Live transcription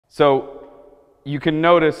So you can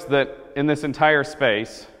notice that in this entire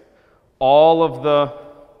space, all of the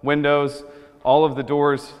windows, all of the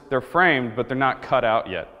doors, they're framed, but they're not cut out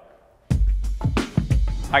yet.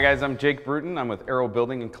 Hi guys, I'm Jake Bruton. I'm with Aero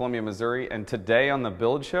Building in Columbia, Missouri, and today on the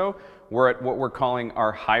Build Show, we're at what we're calling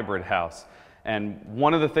our hybrid house. And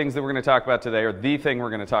one of the things that we're going to talk about today, or the thing we're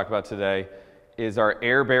going to talk about today, is our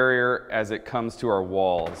air barrier as it comes to our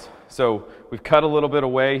walls. So we've cut a little bit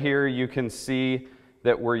away here. You can see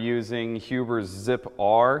that we're using Huber's Zip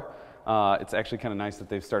R. It's actually kind of nice that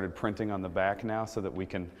they've started printing on the back now so that we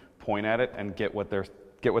can point at it and get what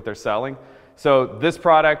they're selling. So this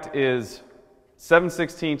product is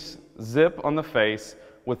 7/16 zip on the face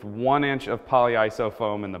with 1 inch of polyiso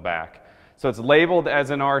foam in the back. So it's labeled as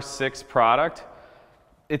an R6 product.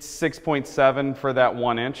 It's 6.7 for that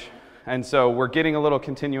 1 inch. And so we're getting a little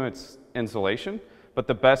continuous insulation, but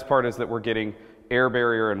the best part is that we're getting air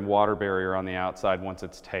barrier and water barrier on the outside once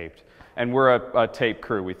it's taped. And we're a tape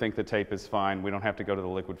crew. We think the tape is fine. We don't have to go to the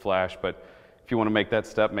liquid flash, but if you want to make that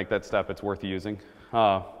step, it's worth using.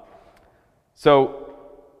 So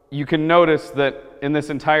you can notice that in this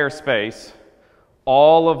entire space,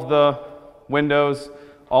 all of the windows,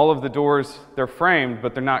 all of the doors, they're framed,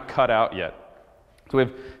 but they're not cut out yet. So we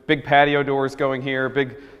have big patio doors going here,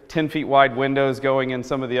 big 10 feet wide windows going in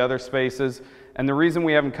some of the other spaces. And the reason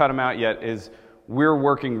we haven't cut them out yet is we're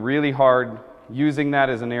working really hard using that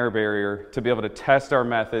as an air barrier to be able to test our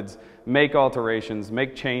methods, make alterations,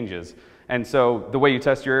 make changes. And so the way you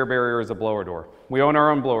test your air barrier is a blower door. We own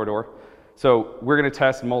our own blower door, so we're going to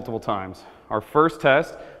test multiple times. Our first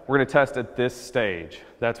test, we're going to test at this stage.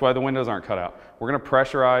 That's why the windows aren't cut out. We're going to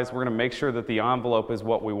pressurize, we're going to make sure that the envelope is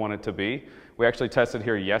what we want it to be. We actually tested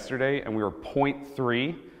here yesterday and we were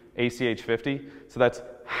 0.3 ACH 50, so that's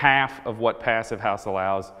half of what Passive House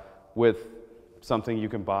allows with something you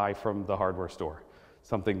can buy from the hardware store.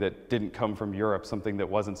 Something that didn't come from Europe, something that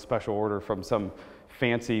wasn't special order from some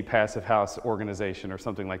fancy Passive House organization or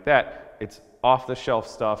something like that. It's off-the-shelf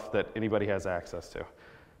stuff that anybody has access to.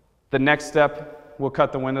 The next step, we'll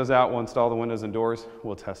cut the windows out, we'll install the windows and doors,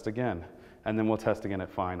 we'll test again, and then we'll test again at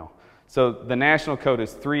final. So the national code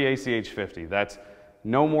is 3 ACH 50. That's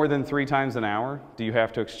no more than 3 times an hour do you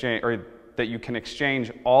have to exchange, or that you can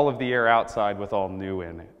exchange all of the air outside with all new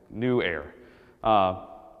air.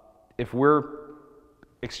 If we're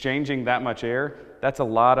exchanging that much air, that's a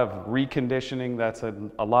lot of reconditioning, that's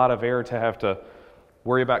a lot of air to have to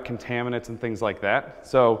worry about contaminants and things like that.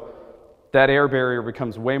 So that air barrier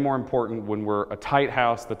becomes way more important when we're a tight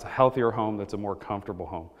house that's a healthier home, that's a more comfortable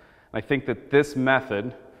home. And I think that this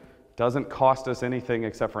method doesn't cost us anything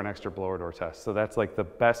except for an extra blower door test. So that's like the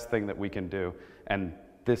best thing that we can do. And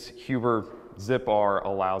this Huber Zip R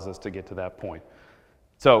allows us to get to that point.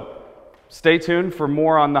 So stay tuned for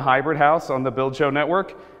more on the hybrid house on the Build Show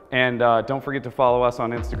Network. And don't forget to follow us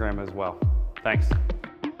on Instagram as well. Thanks.